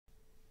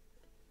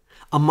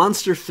A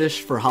monster fish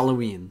for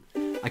Halloween.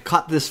 I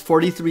caught this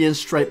 43-inch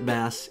striped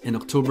bass in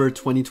October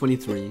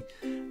 2023.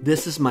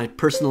 This is my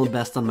personal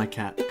best on my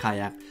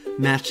kayak,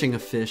 matching a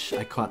fish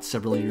I caught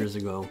several years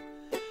ago.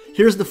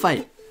 Here's the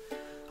fight.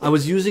 I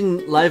was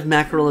using live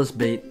mackerel as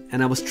bait,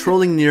 and I was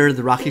trolling near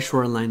the rocky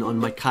shoreline on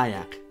my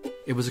kayak.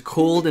 It was a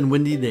cold and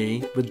windy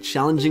day with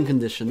challenging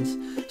conditions,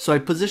 so I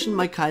positioned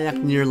my kayak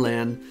near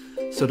land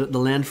so that the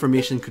land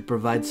formation could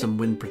provide some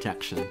wind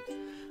protection.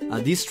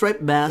 These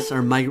striped bass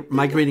are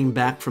migrating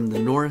back from the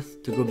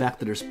north to go back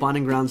to their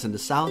spawning grounds in the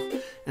south,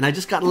 and I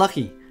just got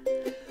lucky.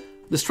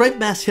 The striped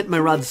bass hit my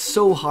rod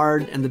so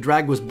hard and the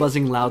drag was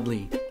buzzing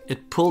loudly.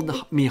 It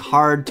pulled me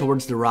hard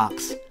towards the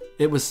rocks.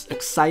 It was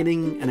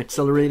exciting and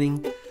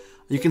exhilarating.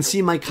 You can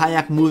see my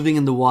kayak moving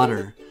in the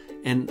water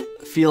and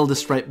feel the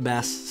striped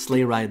bass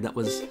sleigh ride that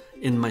was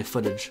in my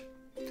footage.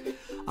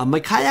 My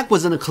kayak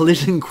was on a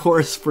collision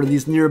course for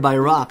these nearby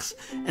rocks,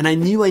 and I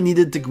knew I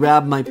needed to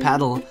grab my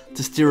paddle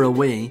to steer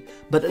away,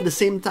 but at the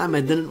same time I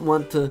didn't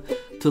want to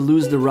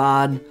lose the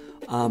rod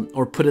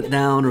or put it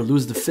down or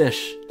lose the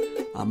fish.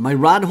 My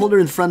rod holder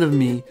in front of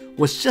me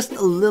was just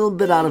a little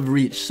bit out of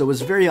reach, so it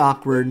was very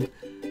awkward,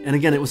 and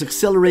again it was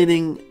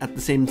exhilarating at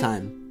the same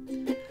time.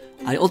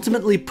 I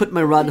ultimately put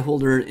my rod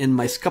holder in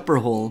my scupper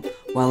hole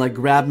while I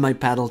grabbed my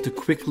paddle to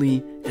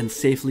quickly and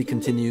safely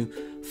continue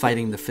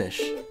fighting the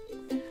fish.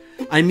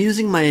 I'm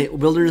using my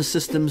Wilderness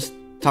Systems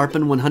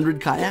Tarpon 100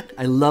 kayak.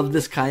 I love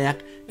this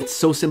kayak. It's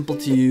so simple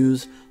to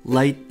use,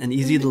 light and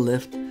easy to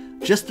lift,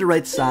 just the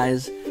right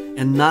size,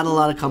 and not a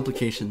lot of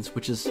complications,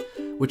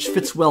 which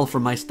fits well for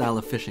my style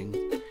of fishing.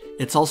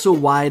 It's also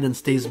wide and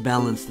stays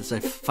balanced as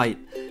I fight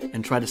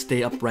and try to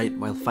stay upright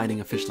while fighting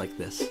a fish like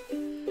this.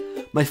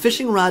 My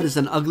fishing rod is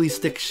an ugly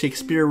stick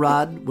Shakespeare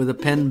rod with a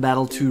Penn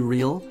Battle 2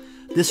 reel.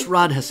 This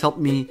rod has helped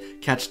me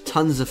catch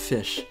tons of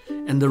fish,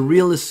 and the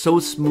reel is so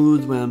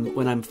smooth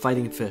when I'm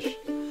fighting fish.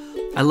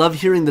 I love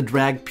hearing the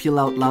drag peel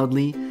out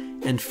loudly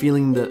and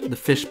feeling the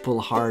fish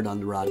pull hard on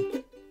the rod.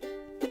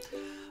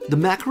 The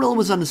mackerel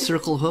was on a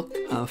circle hook,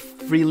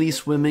 freely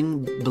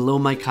swimming below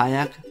my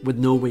kayak with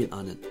no weight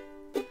on it.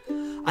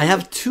 I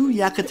have two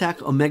Yak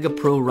Attack Omega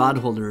Pro rod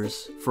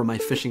holders for my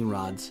fishing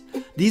rods.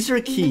 These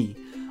are key.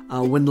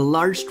 When the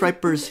large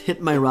stripers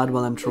hit my rod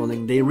while I'm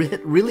trolling, they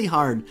hit really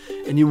hard,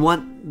 and you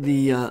want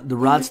the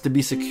rods to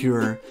be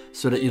secure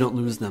so that you don't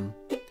lose them.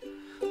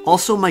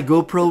 Also, my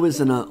GoPro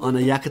is on a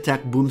Yak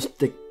Attack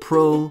Boomstick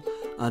Pro.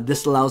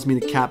 This allows me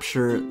to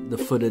capture the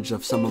footage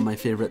of some of my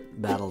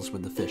favorite battles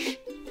with the fish.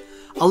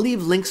 I'll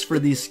leave links for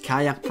these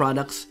kayak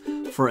products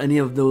for any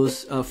of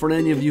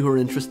you who are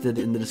interested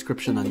in the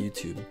description on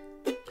YouTube.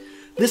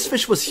 This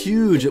fish was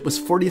huge. It was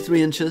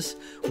 43 inches,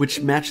 which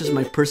matches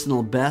my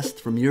personal best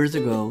from years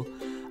ago.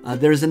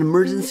 There's an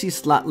emergency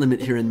slot limit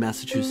here in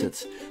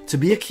Massachusetts. To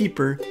be a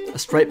keeper, a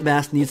striped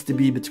bass needs to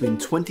be between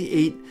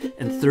 28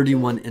 and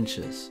 31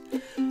 inches.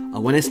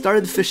 When I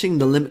started fishing,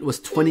 the limit was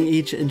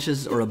 28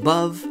 inches or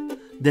above.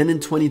 Then in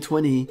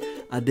 2020,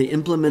 they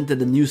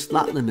implemented a new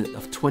slot limit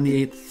of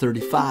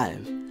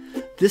 28-35.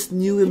 This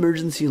new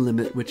emergency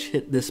limit, which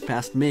hit this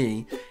past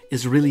May,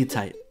 is really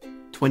tight,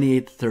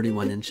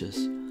 28-31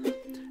 inches.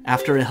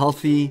 After a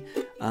healthy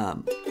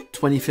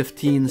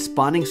 2015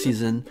 spawning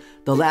season,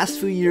 the last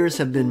few years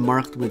have been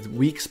marked with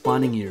weak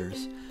spawning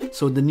years.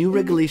 So the new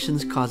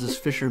regulations causes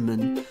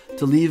fishermen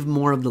to leave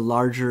more of the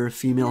larger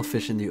female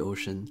fish in the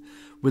ocean,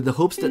 with the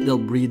hopes that they'll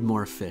breed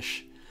more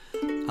fish.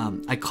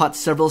 I caught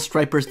several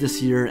stripers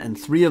this year, and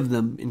 3 of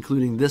them,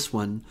 including this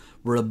one,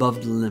 were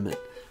above the limit,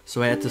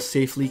 so I had to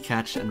safely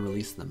catch and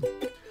release them.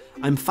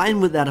 I'm fine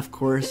with that, of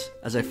course,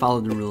 as I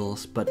follow the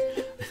rules, but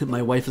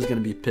my wife is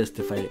going to be pissed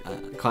if I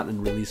caught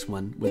and released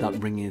one without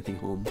bringing anything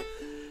home.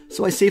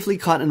 So I safely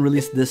caught and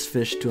released this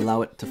fish to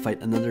allow it to fight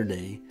another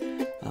day.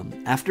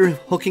 After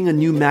hooking a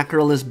new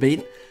mackerel as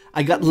bait,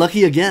 I got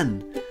lucky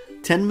again.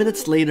 10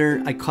 minutes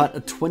later, I caught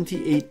a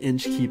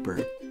 28-inch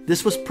keeper.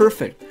 This was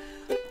perfect.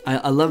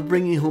 I love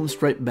bringing home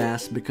striped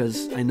bass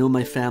because I know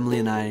my family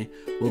and I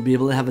will be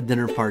able to have a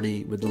dinner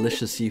party with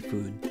delicious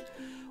seafood.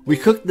 We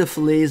cooked the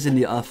fillets in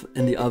the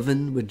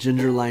oven with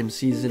ginger lime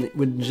seasoning.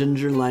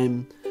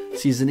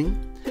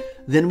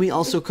 Then we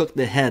also cooked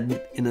the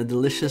head in a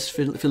delicious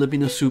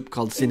Filipino soup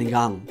called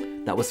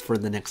sinigang. That was for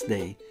the next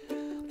day.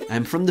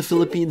 I'm from the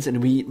Philippines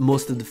and we eat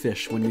most of the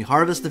fish. When we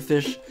harvest the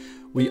fish,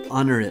 we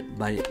honor it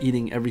by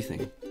eating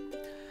everything.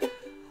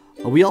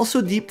 We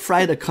also deep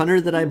fried a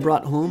cunner that I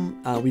brought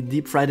home. We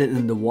deep fried it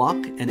in the wok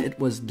and it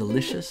was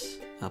delicious.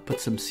 Put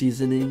some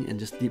seasoning and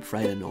just deep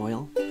fried in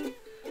oil.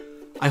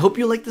 I hope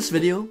you like this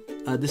video.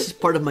 This is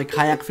part of my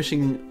kayak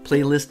fishing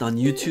playlist on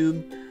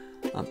YouTube.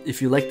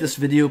 If you like this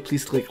video,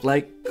 please click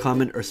like,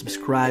 comment, or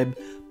subscribe.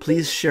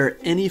 Please share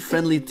any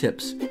friendly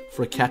tips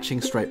for catching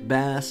striped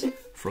bass,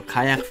 for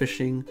kayak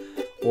fishing,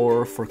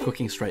 or for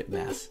cooking striped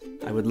bass.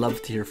 I would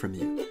love to hear from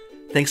you.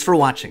 Thanks for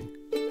watching.